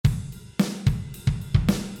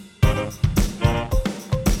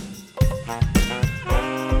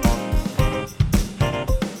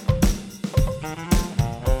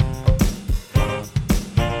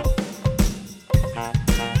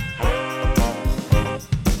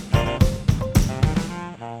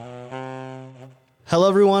Hello,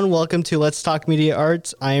 everyone. Welcome to Let's Talk Media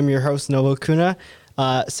Arts. I am your host, Noah Kuna.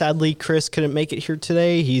 Sadly, Chris couldn't make it here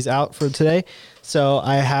today. He's out for today. So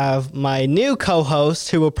I have my new co-host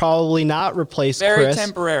who will probably not replace Chris. Very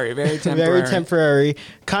temporary. Very temporary.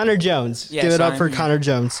 Connor Jones. Yes, Give it up for here. Connor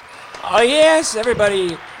Jones. Oh, yes,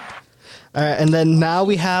 everybody. All right, and then now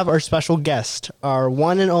we have our special guest, our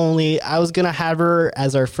one and only. I was going to have her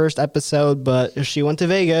as our first episode, but she went to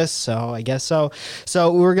Vegas, so I guess so.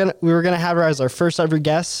 So we were going to have her as our first ever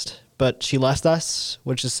guest, but she left us,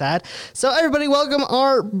 which is sad. So everybody welcome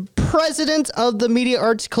our president of the Media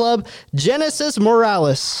Arts Club, Genesis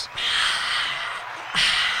Morales.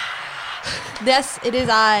 Yes, it is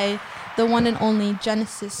I, the one and only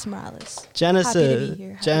Genesis Morales. Genesis. Happy to be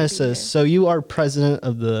here. Genesis. So you are president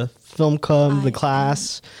of the film club, the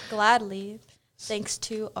class. Gladly, thanks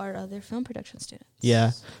to our other film production students.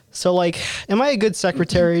 Yeah. So am I a good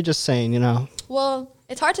secretary? Just saying, Well,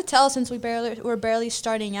 it's hard to tell since we're barely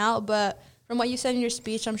starting out, but from what you said in your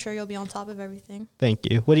speech, I'm sure you'll be on top of everything. Thank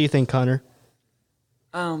you. What do you think, Connor?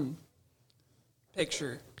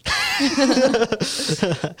 Picture.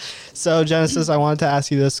 So Genesis, I wanted to ask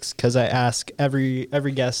you this because I ask every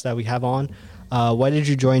guest that we have on, why did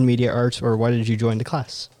you join media arts, or why did you join the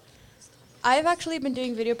class? I've actually been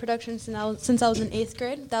doing video production since I was in 8th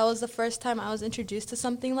grade. That was the first time I was introduced to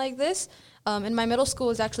something like this. In my middle school,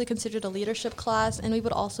 it was actually considered a leadership class, and we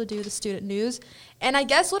would also do the student news. And I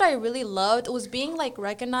guess what I really loved was being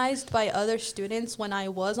recognized by other students when I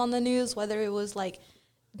was on the news, whether it was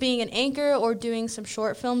being an anchor or doing some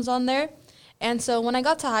short films on there. And so when I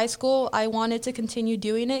got to high school, I wanted to continue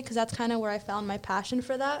doing it because that's kind of where I found my passion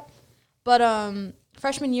for that. But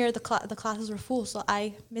freshman year, the classes were full, so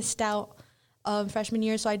I missed out freshman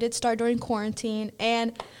year. So I did start during quarantine,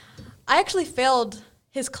 and I actually failed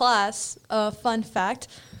his class. Fun fact.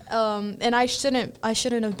 And I shouldn't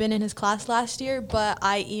have been in his class last year, but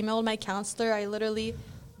I emailed my counselor. I literally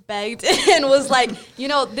begged and was like,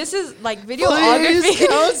 this is videography.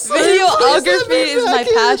 Videography is my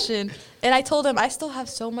passion. And I told him I still have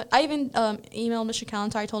so much. I even emailed Mr.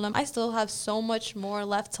 Callentar. I told him I still have so much more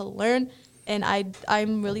left to learn. And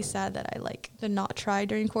I'm really sad that I did not try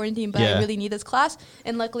during quarantine, but I really need this class.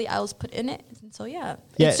 And luckily I was put in it. And so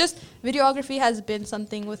it's just videography has been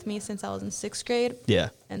something with me since I was in 6th grade. Yeah.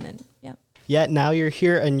 And then Yeah, now you're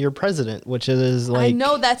here and you're president, which is I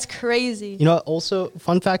know, that's crazy. Also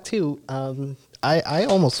fun fact too. I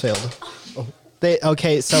almost failed.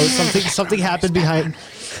 So something happened behind.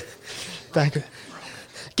 Back.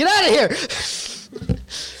 Get out of here.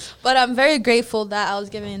 But I'm very grateful that I was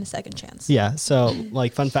given a second chance. Yeah. So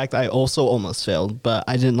fun fact, I also almost failed, but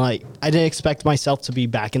I didn't expect myself to be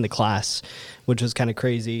back in the class, which was kind of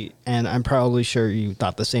crazy. And I'm probably sure you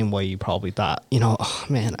thought the same way. You probably thought, oh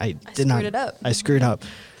man, I screwed up.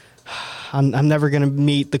 I'm never going to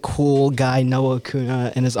meet the cool guy, Noah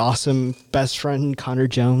Kuna, and his awesome best friend, Connor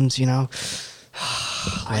Jones,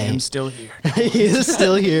 I am still here. He is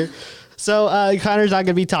still here. So Connor's not going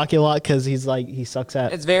to be talking a lot because he sucks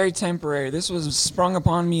at. It's very temporary. This was sprung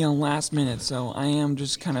upon me on last minute, so I am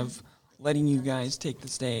just kind of letting you guys take the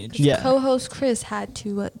stage. Yeah. Co-host Chris had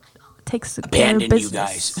to take some abandon business. you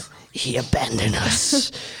guys. He abandoned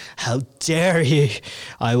us. How dare he?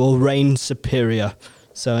 I will reign superior.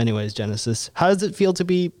 So anyways, Genesis, how does it feel to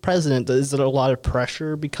be president? Is it a lot of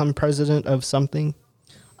pressure to become president of something?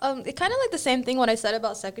 It kind of the same thing what I said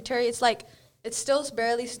about secretary. It's it's still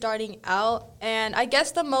barely starting out, and I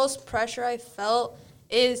guess the most pressure I felt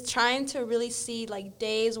is trying to really see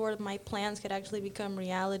days where my plans could actually become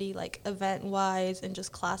reality, event-wise and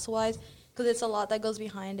just class-wise, because it's a lot that goes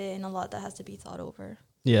behind it and a lot that has to be thought over.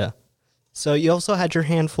 Yeah. So you also had your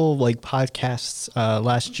handful of podcasts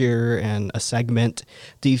last year and a segment.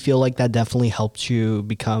 Do you feel like that definitely helped you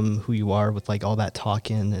become who you are with all that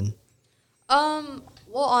talking and?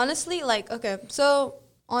 Well, honestly, so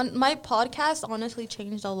on my podcast honestly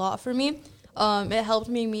changed a lot for me. It helped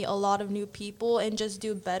me meet a lot of new people and just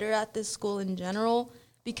do better at this school in general,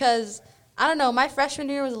 because I don't know, my freshman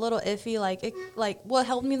year was a little iffy. What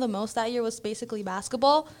helped me the most that year was basically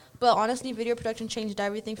basketball, but honestly video production changed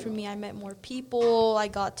everything for me. I met more people. I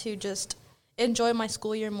got to just enjoy my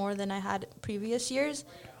school year more than I had previous years.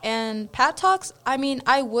 And Pat Talks,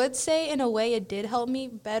 I would say in a way it did help me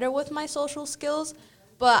better with my social skills,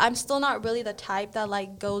 but I'm still not really the type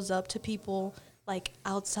that goes up to people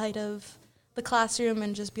outside of the classroom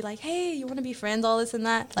and just be like, hey, you want to be friends, all this and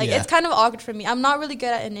that. It's kind of awkward for me. I'm not really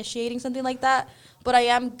good at initiating something like that, but I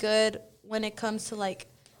am good when it comes to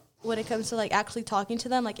when it comes to like actually talking to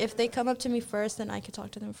them. Like if they come up to me first, then I could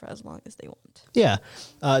talk to them for as long as they want. Yeah.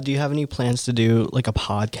 Do you have any plans to do like a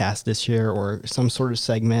podcast this year or some sort of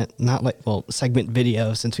segment? Not like, well, segment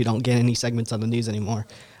video, since we don't get any segments on the news anymore.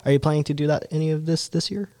 Are you planning to do that any of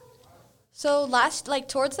this year? So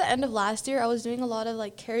towards the end of last year, I was doing a lot of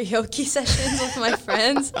like karaoke sessions with my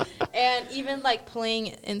friends, and even like playing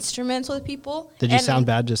instruments with people. Did you And sound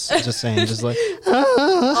bad just saying, just like,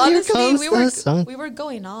 honestly, we we were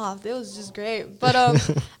going off. It was just great. But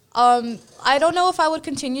I don't know if I would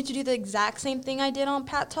continue to do the exact same thing I did on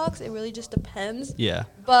Pat Talks. It really just depends. Yeah.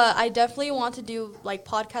 But I definitely want to do like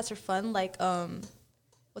podcasts for fun, like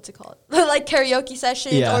what's it called? Like karaoke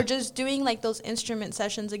sessions, Yeah. or just doing like those instrument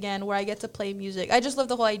sessions again where I get to play music. I just love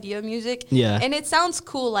the whole idea of music. Yeah. And it sounds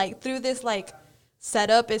cool. Like through this like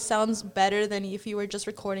setup, it sounds better than if you were just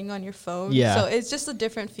recording on your phone. Yeah. So it's just a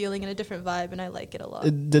different feeling and a different vibe, and I like it a lot.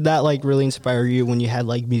 Did that like really inspire you when you had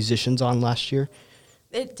like musicians on last year?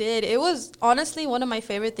 It did. It was honestly one of my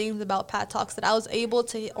favorite things about Pat Talks, that I was able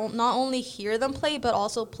to not only hear them play, but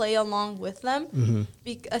also play along with them.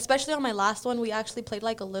 Mm-hmm. Especially on my last one, we actually played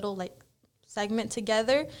like a little like segment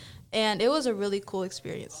together, and it was a really cool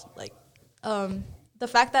experience. Like the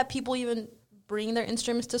fact that people even bring their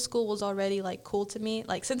instruments to school was already like cool to me.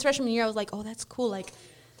 Like since freshman year, I was like, oh, that's cool. Like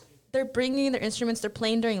they're bringing their instruments, they're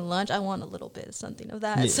playing during lunch. I want a little bit of something of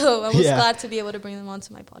that. Yeah. So I was Yeah. glad to be able to bring them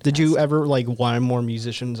onto my podcast. Did you ever like want more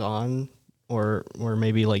musicians on, or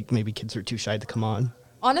maybe kids are too shy to come on?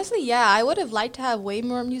 Honestly, yeah, I would have liked to have way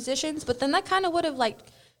more musicians, but then that kind of would have like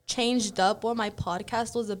changed up what my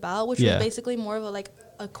podcast was about, which Yeah. was basically more of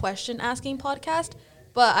a question asking podcast.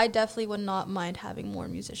 But I definitely would not mind having more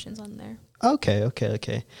musicians on there. Okay.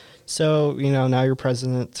 So, now you're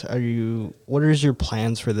president. What is your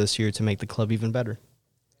plans for this year to make the club even better?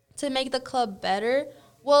 To make the club better,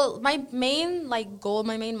 well, my main goal,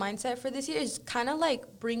 my main mindset for this year is kind of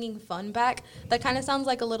like bringing fun back. That kind of sounds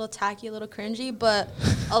like a little tacky, a little cringy, but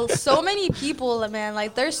so many people, man,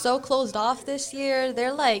 like they're so closed off this year.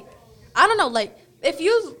 They're like, I don't know, like if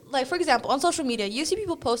you, like for example, on social media, you see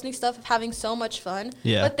people posting stuff of having so much fun,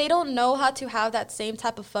 Yeah. but they don't know how to have that same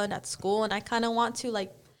type of fun at school. And I kind of want to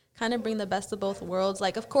kind of bring the best of both worlds.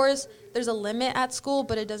 Like, of course, there's a limit at school,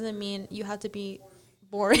 but it doesn't mean you have to be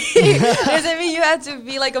boring. It doesn't mean you have to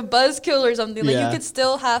be like a buzzkill or something. Like, Yeah. you could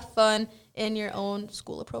still have fun in your own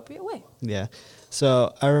school-appropriate way. Yeah.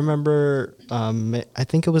 So I remember, I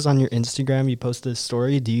think it was on your Instagram, you posted a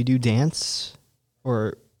story. Do you do dance?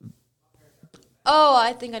 Or Oh,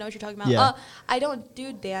 I think I know what you're talking about. Yeah. I don't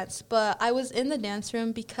do dance, but I was in the dance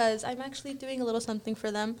room because I'm actually doing a little something for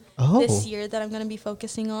them this year that I'm going to be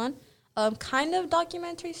focusing on. Kind of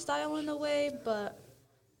documentary style in a way, but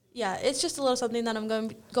yeah, it's just a little something that I'm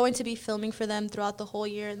going to be filming for them throughout the whole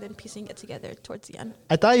year and then piecing it together towards the end.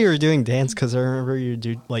 I thought you were doing dance because I remember you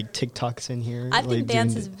do like TikToks in here. I think like,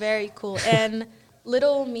 dance doing is very cool, and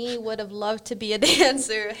little me would have loved to be a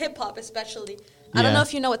dancer, hip hop especially. I don't Yeah. know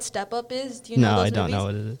if you know what Step Up is. Do you know No, those I don't movies? know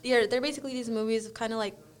what it is. They're basically these movies of kind of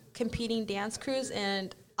like competing dance crews,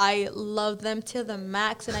 and I love them to the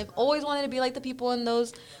max. And I've always wanted to be like the people in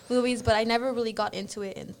those movies, but I never really got into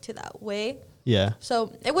it into that way. Yeah.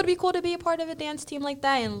 So it would be cool to be a part of a dance team like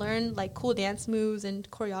that and learn like cool dance moves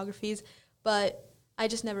and choreographies, but I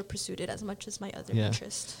just never pursued it as much as my other Yeah.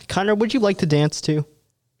 interest. Connor, would you like to dance too?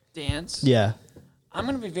 Dance? Yeah. I'm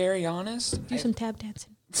going to be very honest. Do some tap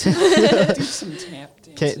dancing. Do some tap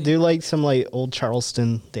dancing. Okay, do like some like old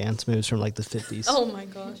Charleston dance moves from like the 50s. Oh my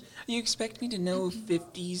gosh. You expect me to know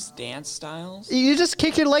 50s dance styles? You just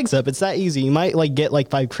kick your legs up. It's that easy. You might like get like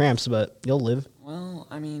 5 cramps, but you'll live. Well,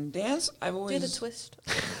 I mean, dance, I've Do always... the twist.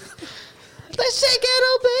 Let's shake it,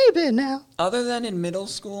 oh baby, now. Other than in middle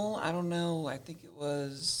school, I don't know, I think it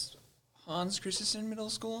was Hans Christensen Middle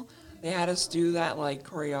School. They had us do that like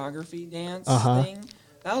choreography dance thing.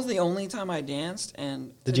 That was the only time I danced,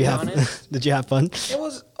 and to be honest, Did you have fun? it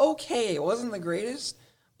was okay. It wasn't the greatest,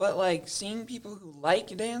 but like seeing people who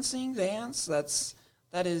like dancing dance,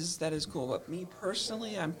 that is cool. But me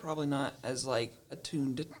personally, I'm probably not as like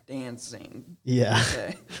attuned to dancing. Yeah.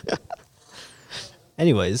 Okay.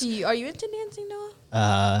 Anyways, Are you into dancing,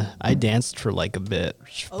 Noah? I danced for like a bit,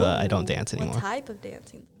 but I don't Oh, dance anymore. What type of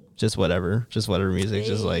dancing? Just whatever music,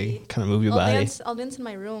 just Hey. like kind of move your body. I'll dance in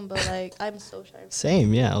my room, but like I'm so shy.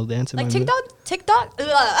 Same, yeah, I'll dance in Like my mood. TikTok.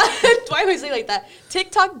 Why would I say like that?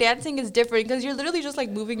 TikTok dancing is different because you're literally just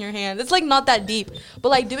like moving your hands. It's like not that deep, but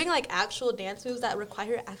like doing like actual dance moves that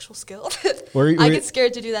require actual skill. I get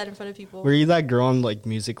scared to do that in front of people. Were you that girl on like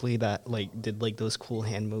Musically that like did like those cool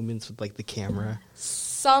hand movements with like the camera?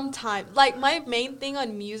 Sometimes, like, my main thing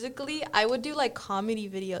on Musical.ly, I would do like comedy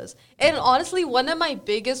videos, and honestly, one of my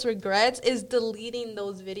biggest regrets is deleting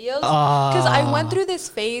those videos because I went through this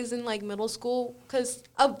phase in like middle school because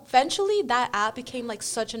eventually that app became like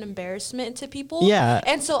such an embarrassment to people. Yeah.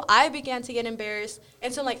 And so I began to get embarrassed,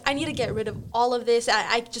 and so I'm like, I need to get rid of all of this.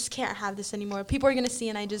 I just can't have this anymore. People are gonna see,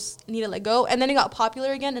 and I just need to let go. And then it got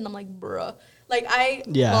popular again, and I'm like, bruh, like I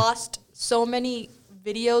lost so many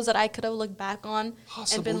videos that I could have looked back on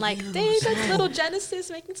and been like, dang, that's little Genesis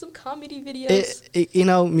making some comedy videos. You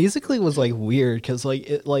know, Musical.ly was like weird because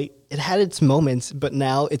it had its moments, but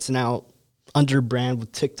now it's under brand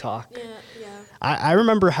with TikTok. Yeah. I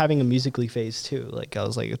remember having a Musical.ly phase too. Like I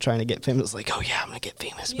was like trying to get famous. Like, oh yeah, I'm gonna get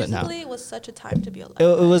famous. Musical.ly was such a time to be alive.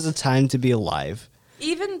 It was a time to be alive.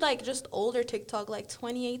 Even like just older TikTok, like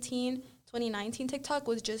 2018, 2019 TikTok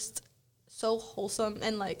was just so wholesome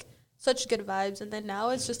and like such good vibes, and then now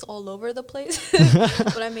it's just all over the place.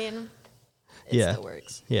 But I mean, it still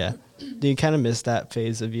works. Yeah. Do you kind of miss that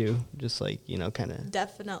phase of you? Just like, you know, kind of.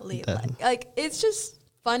 Definitely. Like it's just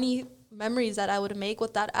funny memories that I would make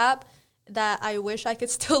with that app that I wish I could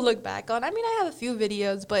still look back on. I mean, I have a few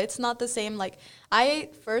videos, but it's not the same. Like I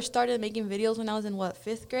first started making videos when I was in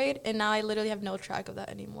 5th grade, and now I literally have no track of that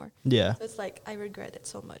anymore. Yeah. So it's like I regret it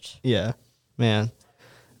so much. Yeah, man.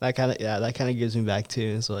 That kind of gives me back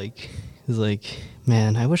too. It's like,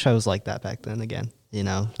 man, I wish I was like that back then again. You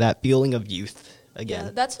know, that feeling of youth again.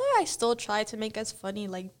 Yeah, that's why I still try to make as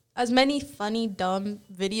many funny, dumb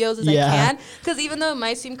videos as I can. Because even though it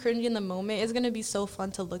might seem cringy in the moment, it's going to be so fun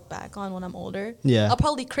to look back on when I'm older. Yeah. I'll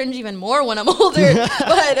probably cringe even more when I'm older,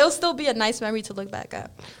 but it'll still be a nice memory to look back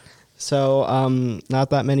at. So, not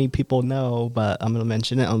that many people know, but I'm going to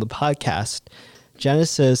mention it on the podcast.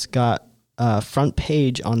 Genesis got front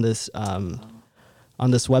page on this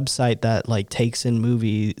website that like takes in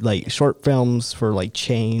movie like short films for like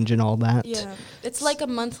Change and all that. Yeah, it's like a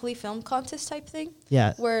monthly film contest type thing.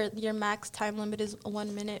 Yeah, where your max time limit is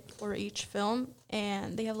 1 minute for each film,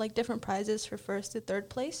 and they have like different prizes for first to third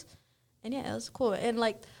place. And yeah, it was cool. And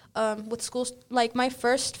like with schools, like my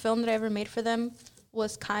first film that I ever made for them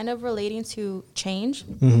was kind of relating to change,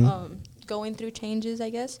 going through changes, I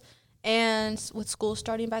guess. And with school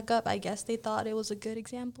starting back up, I guess they thought it was a good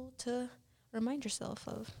example to remind yourself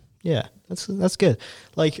of. Yeah, that's good.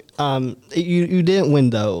 Like, you didn't win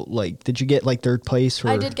though. Like, did you get like third place?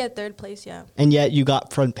 I did get third place, yeah. And yet you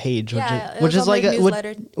got front page, which is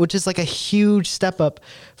like a huge step up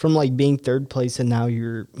from like being third place, and now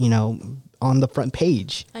you're on the front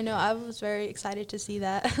page. I know. I was very excited to see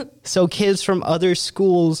that. So kids from other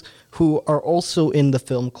schools who are also in the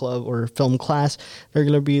film club or film class, they're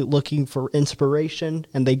going to be looking for inspiration,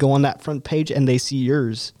 and they go on that front page and they see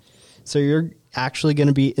yours. So you're actually going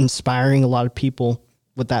to be inspiring a lot of people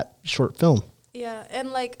with that short film. Yeah,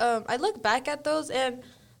 and like I look back at those and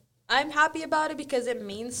I'm happy about it because it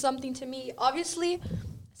means something to me. Obviously,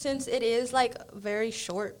 since it is like very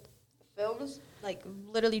short films, like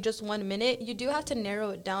literally just 1 minute, you do have to narrow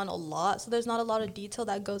it down a lot. So there's not a lot of detail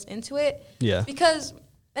that goes into it. Yeah. Because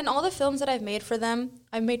in all the films that I've made for them,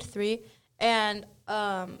 I've made 3, and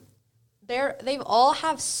they've all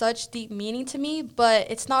have such deep meaning to me, but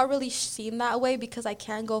it's not really seen that way because I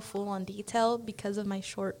can't go full on detail because of my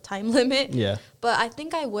short time limit. Yeah. But I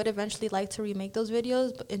think I would eventually like to remake those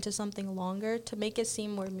videos into something longer to make it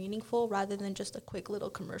seem more meaningful rather than just a quick little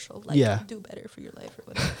commercial like do better for your life or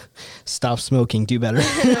whatever. Stop smoking, do better.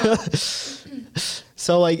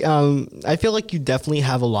 So like I feel like you definitely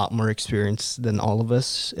have a lot more experience than all of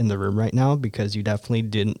us in the room right now because you definitely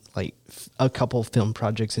did like a couple film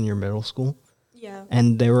projects in your middle school. Yeah.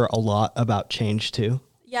 And they were a lot about change too.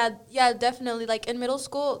 Yeah, definitely. Like in middle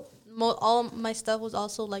school, all my stuff was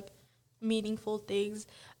also like meaningful things.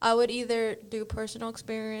 I would either do personal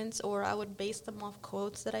experience or I would base them off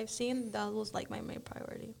quotes that I've seen. That was like my main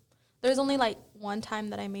priority. There's only like one time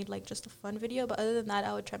that I made like just a fun video, but other than that,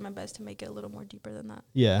 I would try my best to make it a little more deeper than that.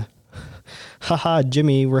 Yeah. Haha,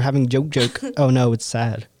 Jimmy, we're having joke. Oh no, it's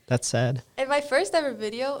sad. That's sad. And my first ever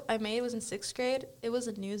video I made was in 6th grade. It was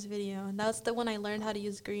a news video, and that's the one I learned how to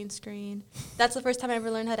use green screen. That's the first time I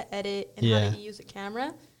ever learned how to edit and how to use a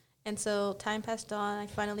camera. And so time passed on. I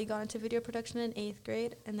finally got into video production in 8th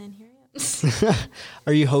grade, and then here I am.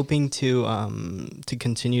 Are you hoping to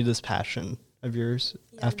continue this passion of yours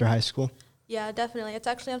after high school? Yeah, definitely. It's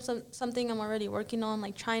actually something I'm already working on,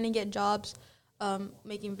 like trying to get jobs,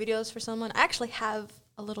 making videos for someone. I actually have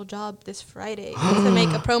a little job this Friday to make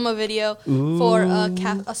a promo video for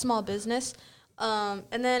a small business.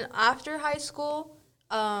 And then after high school,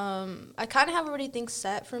 I kind of have already things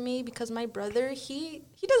set for me because my brother, he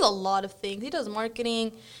does a lot of things. He does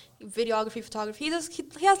marketing. videography, photography.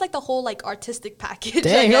 He has like the whole like artistic package.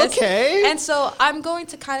 Dang, okay. And so I'm going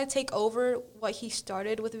to kind of take over what he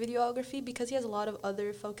started with videography because he has a lot of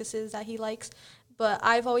other focuses that he likes. But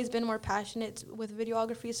I've always been more passionate with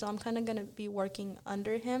videography, so I'm kind of going to be working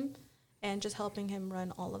under him and just helping him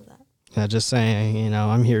run all of that. Yeah, just saying, you know,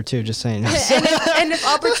 I'm here too, just saying. and if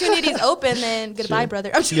opportunities open, then goodbye,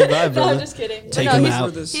 brother. I'm just Goodbye, kidding. brother. No, I'm just kidding. Take But no, him he's- out.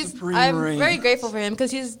 For the He's, supreme I'm reign. very grateful for him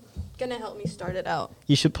because he's going to help me start it out.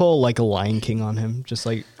 You should pull like a Lion King on him, just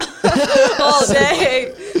like All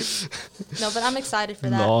day. No, but I'm excited for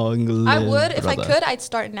that. long live I would, if I brother. could, I'd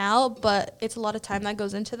start now, but it's a lot of time that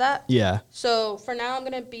goes into that. Yeah. So for now, I'm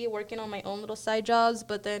going to be working on my own little side jobs,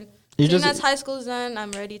 but then You soon just- as high school's done,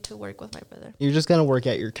 I'm ready to work with my brother. You're just gonna work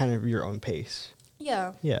at your kind of your own pace.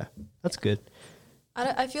 Yeah. Yeah, that's good.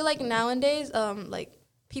 I feel like nowadays, like,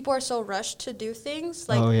 people are so rushed to do things.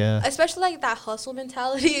 Like, Oh, yeah. especially, like, that hustle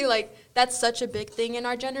mentality. Like, that's such a big thing in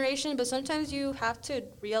our generation. But sometimes you have to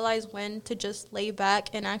realize when to just lay back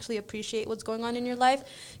and actually appreciate what's going on in your life.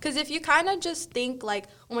 Because if you kind of just think, like,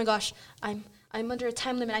 oh, my gosh, I'm under a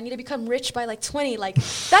time limit. I need to become rich by, like, 20. Like,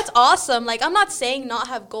 that's awesome. Like, I'm not saying not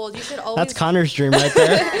have goals. You should always... That's Connor's dream right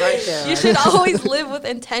there. Right there. You should always live with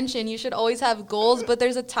intention. You should always have goals, but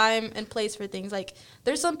there's a time and place for things. Like,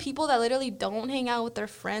 there's some people that literally don't hang out with their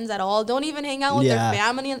friends at all, don't even hang out with Yeah.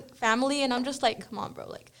 their family, and I'm just like, come on, bro,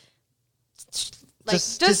 like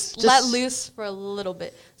Just- let loose for a little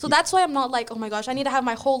bit. So that's why I'm not like, oh my gosh, I need to have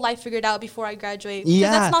my whole life figured out before I graduate. Because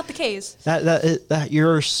Yeah. that's not the case. That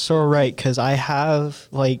you're so right, because I have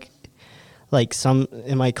like some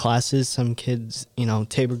in my classes, some kids, you know,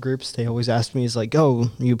 Tabor groups, they always ask me, is like, oh,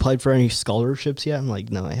 you applied for any scholarships yet? I'm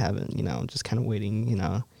like, no, I haven't, you know, I'm just kind of waiting, you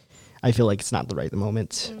know. I feel like it's not the right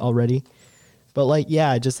moment already. But like, yeah,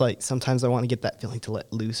 I just like sometimes I want to get that feeling to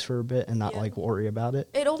let loose for a bit and not Yeah. like worry about it.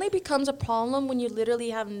 It only becomes a problem when you literally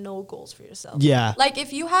have no goals for yourself. Yeah. Like,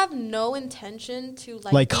 if you have no intention to,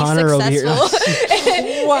 Like be Connor over here.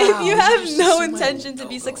 successful, Wow, if you have you're no so intention to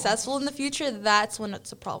be no-go. successful in the future, that's when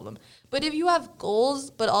it's a problem. But if you have goals,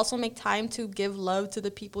 but also make time to give love to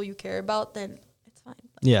the people you care about, then it's fine.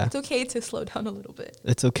 Like, Yeah. it's okay to slow down a little bit.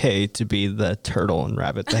 It's okay to be the turtle and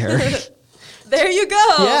rabbit there. There you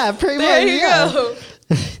go. Yeah, pretty there much, you yeah. go.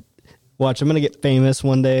 Watch, I'm gonna get famous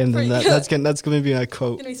one day, and then For- that's gonna be my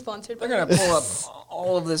quote. Gonna be sponsored by They're gonna pull up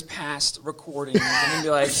all of this past recordings and then be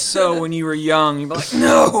like, "So when you were young," you'd be like,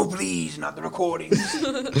 "No, please, not the recordings."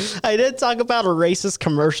 I did talk about a racist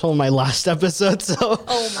commercial in my last episode, so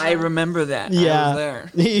Oh my. I remember that. I yeah, was there.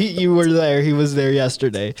 you were there. He was there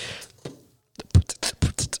yesterday.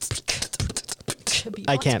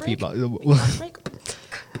 I can't break? beatbox. Break?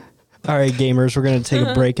 All right, gamers, we're gonna take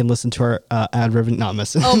a break and listen to our ad revenue. Not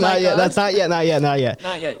missing. Oh my not yet. God. That's not yet. Not yet. Not yet.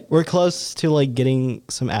 Not yet. We're close to like getting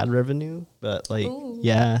some ad revenue, but like, Ooh.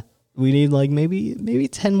 yeah, we need like maybe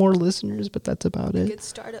 10 more listeners, but that's about it. Good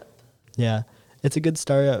startup. Yeah, it's a good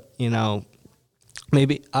startup. You know,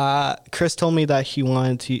 maybe Chris told me that he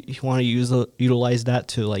wanted to utilize that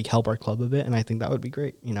to like help our club a bit, and I think that would be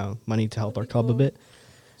great. You know, money to help our club a bit.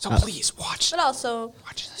 So please watch. But also,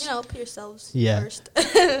 Watch this. you know, put yourselves Yeah. first.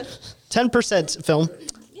 10% film,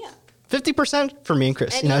 Yeah. 50% for me and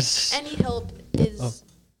Chris. Any, you know, it's- any help is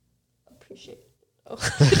appreciated. Oh,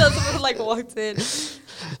 that's what like walked in.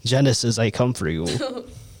 Genesis, I come for you.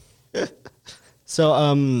 So,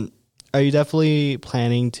 are you definitely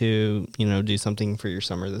planning to, you know, do something for your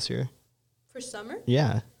summer this year? For summer?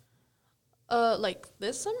 Yeah. Like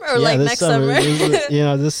this summer or Yeah, like this next summer? you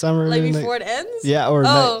know, this summer. Like like- before it ends? Yeah, or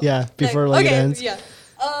yeah, before like it ends. Yeah.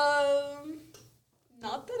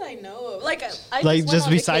 Not that I know of. Like I Like, went just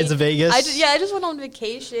on besides the Vegas? I just went on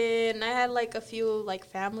vacation. I had like a few like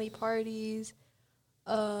family parties.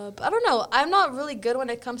 But I don't know. I'm not really good when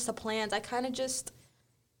it comes to plans. I kind of just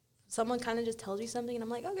someone kind of just tells me something and I'm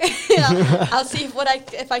like, okay, I'll see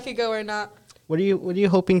if I could go or not. What are you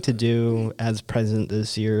hoping to do as president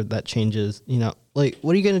this year that changes? You know, like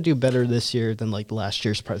what are you gonna do better this year than like last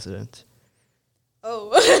year's president? Oh.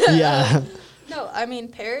 Yeah, No, I mean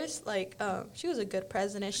Paris, like she was a good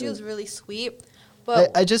president. She was really sweet.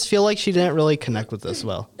 But I just feel like she didn't really connect with us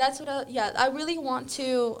well. that's what I really want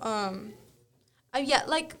to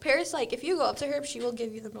like Paris, like if you go up to her, she will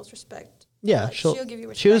give you the most respect. Yeah, Like, she'll give you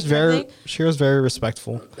respect. she was and everything. very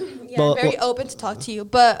respectful. Yeah, But- very open to talk to you.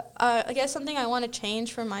 But I guess something I want to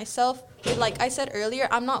change for myself, like I said earlier,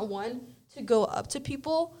 I'm not one to go up to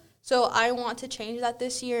people. So I want to change that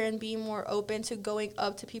this year and be more open to going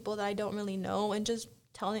up to people that I don't really know and just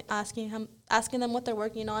asking them what they're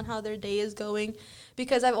working on, how their day is going,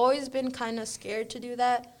 because I've always been kind of scared to do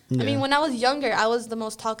that. Yeah. I mean, when I was younger, I was the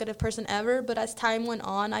most talkative person ever, but as time went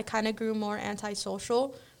on, I kind of grew more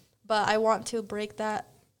antisocial. but I want to break that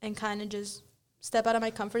and kind of just step out of my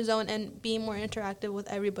comfort zone and be more interactive with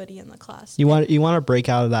everybody in the class. You want to break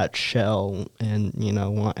out of that shell and, you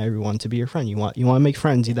know, want everyone to be your friend. You want to make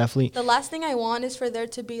friends. You definitely. The last thing I want is for there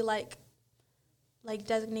to be like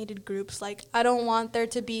designated groups. Like, I don't want there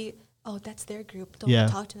to be, oh, that's their group, don't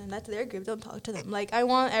talk to them. That's their group, don't talk to them. Like, I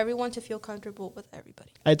want everyone to feel comfortable with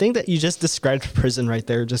everybody. I think that you just described prison right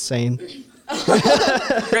there, just saying.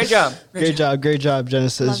 Great job. Great job,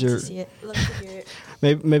 Genesis. Love to see it. Love to hear it.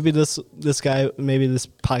 Maybe this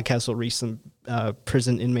podcast will reach some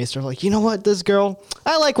prison inmates. They're like, you know what, this girl,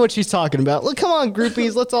 I like what she's talking about. Look, come on,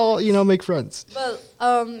 groupies, let's all, you know, make friends. But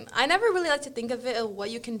I never really like to think of it of what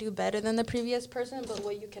you can do better than the previous person, but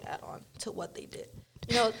what you could add on to what they did.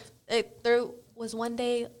 You know, there was one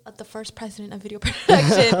day the first president of video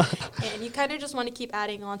production, and you kind of just want to keep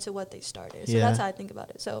adding on to what they started. So that's how I think about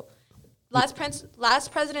it. So last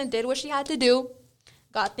president did what she had to do,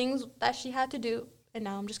 got things that she had to do, and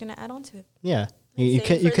now I'm just gonna add on to it. Yeah, you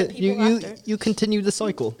continue the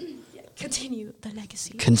cycle. Yeah, continue the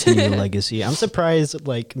legacy. Continue the legacy. I'm surprised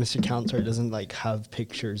like Mr. Counselor doesn't like have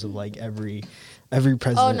pictures of like every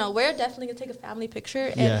president. Oh no, we're definitely gonna take a family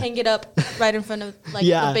picture and hang it up right in front of like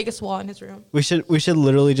the biggest wall in his room. We should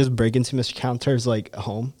literally just break into Mr. Counselor's like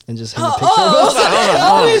home and just hang a picture.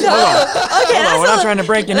 Okay, we're not trying to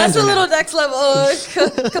break in. That's a little next level.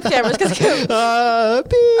 Cut cameras.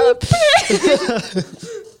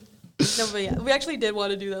 No, but yeah, we actually did want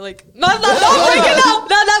to do that. Like, not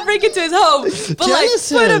break into his home, but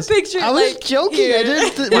Genesis, like put a picture. I was joking. Here. I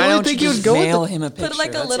didn't really think you would go mail with him a picture. Put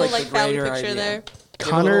like a little like family picture there.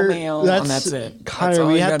 Connor, that's it. Connor, that's all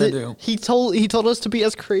we you have gotta to do. He told us to be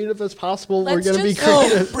as creative as possible. Let's We're gonna be just-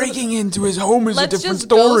 creative. Breaking into his home is a different just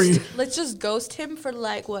story. Let's just ghost him for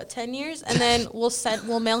like 10 years, and then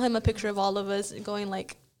we'll mail him a picture of all of us going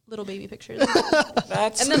like little baby pictures,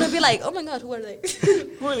 and then we'll be like, oh my god, who are they?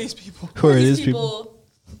 Who are these people? Who are these people?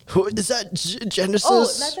 Who is that? Genesis? Oh,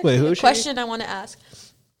 that's Wait, who a is she? question I want to ask.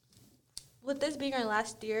 With this being our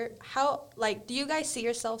last year, how do you guys see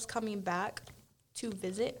yourselves coming back to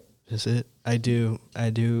visit? Visit? I do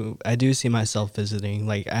see myself visiting.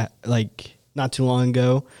 Like not too long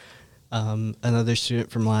ago, another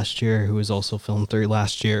student from last year who was also Film 3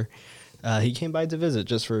 last year, he came by to visit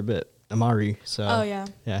just for a bit. Amari. So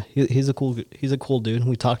he's a cool dude.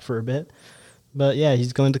 We talked for a bit, but yeah,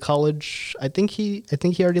 he's going to college. I think he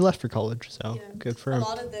already left for college. So good for him. A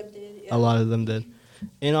lot of them did. Yeah. A lot of them did.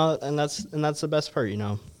 You know, and that's the best part. You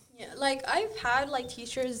know. Yeah, like I've had like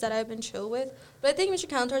teachers that I've been chill with, but I think Mr.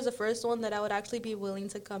 Counter is the first one that I would actually be willing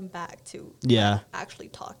to come back to. Yeah. Like, actually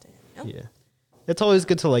talk to him. You know? Yeah, it's always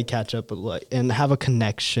good to like catch up with and have a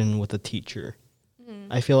connection with a teacher.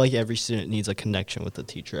 I feel like every student needs a connection with the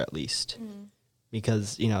teacher at least,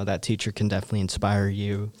 because you know that teacher can definitely inspire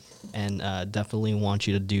you and definitely want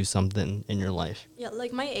you to do something in your life. Yeah,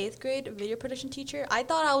 like my 8th grade video production teacher, I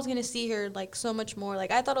thought I was gonna see her like so much more.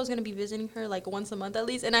 Like I thought I was gonna be visiting her like once a month at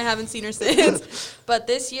least, and I haven't seen her since. But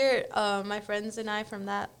this year, my friends and I from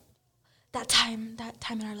that time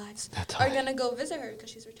in our lives are gonna go visit her because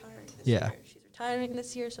she's retiring this year. She's retiring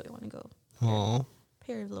this year, so we want to go. Aww.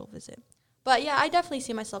 Pay her a little visit. But yeah, I definitely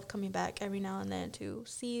see myself coming back every now and then to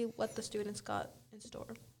see what the students got in store.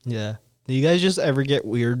 Yeah. Do you guys just ever get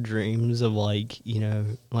weird dreams of like, you know,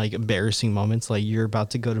 like embarrassing moments? Like you're about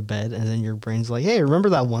to go to bed and then your brain's like, hey, remember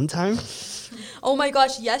that one time? Oh my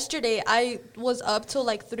gosh, yesterday I was up till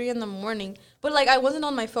like 3 a.m, but like I wasn't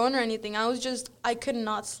on my phone or anything. I could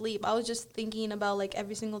not sleep. I was just thinking about like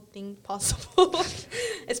every single thing possible,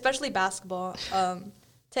 especially basketball.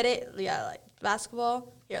 Today, like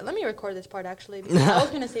basketball. Here, let me record this part actually, because I was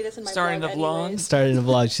going to say this in my Starting vlog the vlog. anyways. Starting the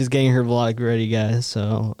vlog. She's getting her vlog ready, guys.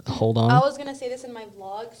 So hold on. I was going to say this in my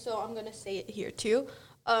vlog, so I'm going to say it here too.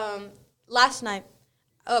 Last night,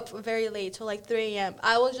 up very late till like 3 a.m,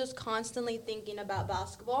 I was just constantly thinking about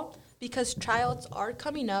basketball because tryouts are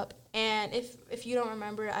coming up. And if you don't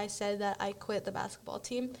remember, I said that I quit the basketball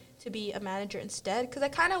team to be a manager instead because I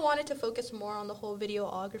kind of wanted to focus more on the whole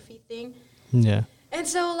videography thing. Yeah. And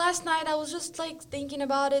so last night I was just like thinking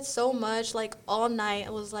about it so much, like all night. I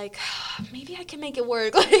was like, maybe I can make it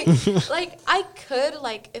work. Like I could,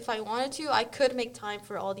 like if I wanted to, I could make time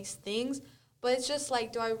for all these things. But it's just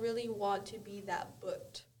like, do I really want to be that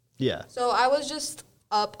booked? Yeah. So I was just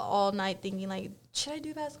up all night thinking like, should I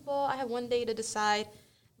do basketball? I have one day to decide.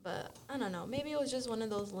 But I don't know. Maybe it was just one of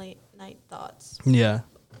those late night thoughts. Yeah.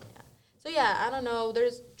 So yeah, I don't know.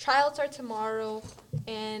 There's tryouts are tomorrow,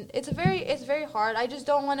 and it's very hard. I just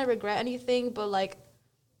don't want to regret anything, but like,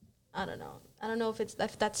 I don't know. I don't know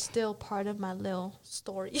if that's still part of my little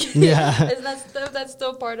story. Yeah. That's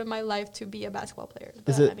still part of my life to be a basketball player.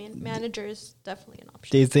 But I mean, manager is definitely an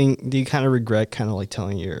option. Do you kind of regret kind of like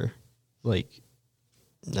telling your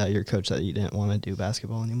coach that you didn't want to do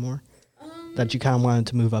basketball anymore? That you kind of wanted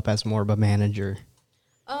to move up as more of a manager?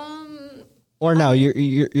 Or no,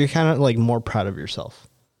 you're kind of like more proud of yourself.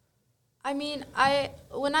 I mean,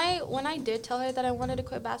 when I did tell her that I wanted to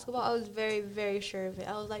quit basketball, I was very, very sure of it.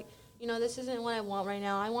 I was like, this isn't what I want right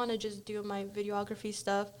now. I want to just do my videography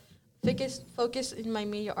stuff, focus in my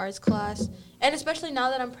media arts class. And especially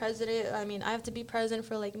now that I'm president, I mean, I have to be present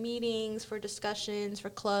for like meetings, for discussions, for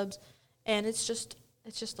clubs, and it's just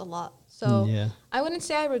a lot. So I wouldn't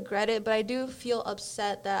say I regret it, but I do feel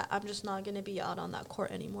upset that I'm just not going to be out on that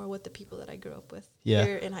court anymore with the people that I grew up with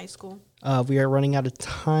here in high school. We are running out of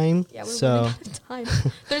time. Yeah, we're running out of time.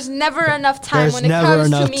 There's never enough time when it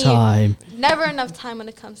comes to me. Never enough time when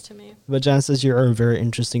it comes to me. But Genesis, you're a very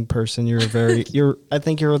interesting person. I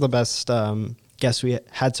think you're the best guest we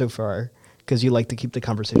had so far. Because you like to keep the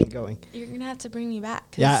conversation going. You're going to have to bring me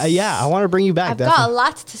back. Yeah, I want to bring you back. I've got a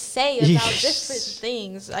lot to say about different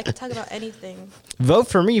things. I can talk about anything. Vote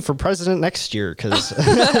for me for president next year.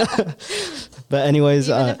 But anyways.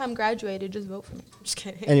 Even if I'm graduated, just vote for me. I'm just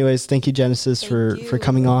kidding. Anyways, thank you, Genesis, for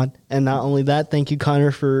coming on. And not only that, thank you,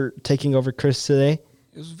 Connor, for taking over Chris today.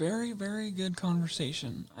 It was very, very good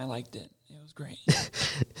conversation. I liked it. It was great.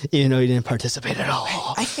 Even though you didn't participate at all.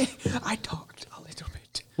 I talked a little bit.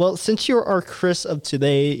 Well, since you're our Chris of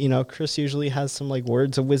today, Chris usually has some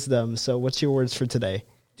words of wisdom. So what's your words for today?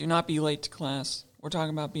 Do not be late to class. We're talking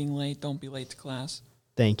about being late. Don't be late to class.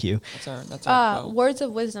 Thank you. That's our quote. Words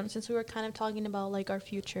of wisdom, since we were kind of talking about our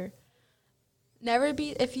future.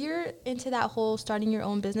 If you're into that whole starting your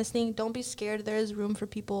own business thing, don't be scared. There is room for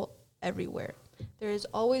people everywhere. There is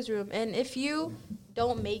always room. And if you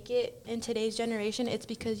don't make it in today's generation, it's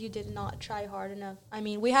because you did not try hard enough. I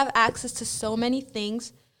mean, we have access to so many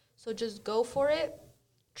things. So just go for it,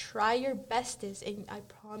 try your bestest, and I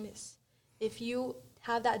promise, if you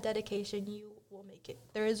have that dedication, you will make it.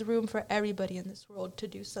 There is room for everybody in this world to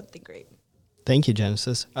do something great. Thank you,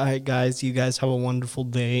 Genesis. All right, guys, you guys have a wonderful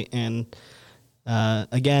day. And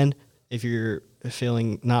again, if you're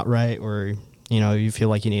feeling not right or, you feel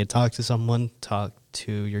like you need to talk to someone, talk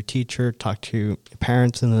to your teacher, talk to your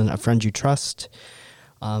parents, and then a friend you trust.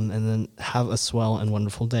 And then have a swell and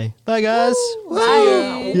wonderful day. Bye, guys. Woo!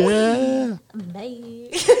 Bye. Yeah.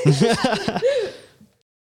 Bye.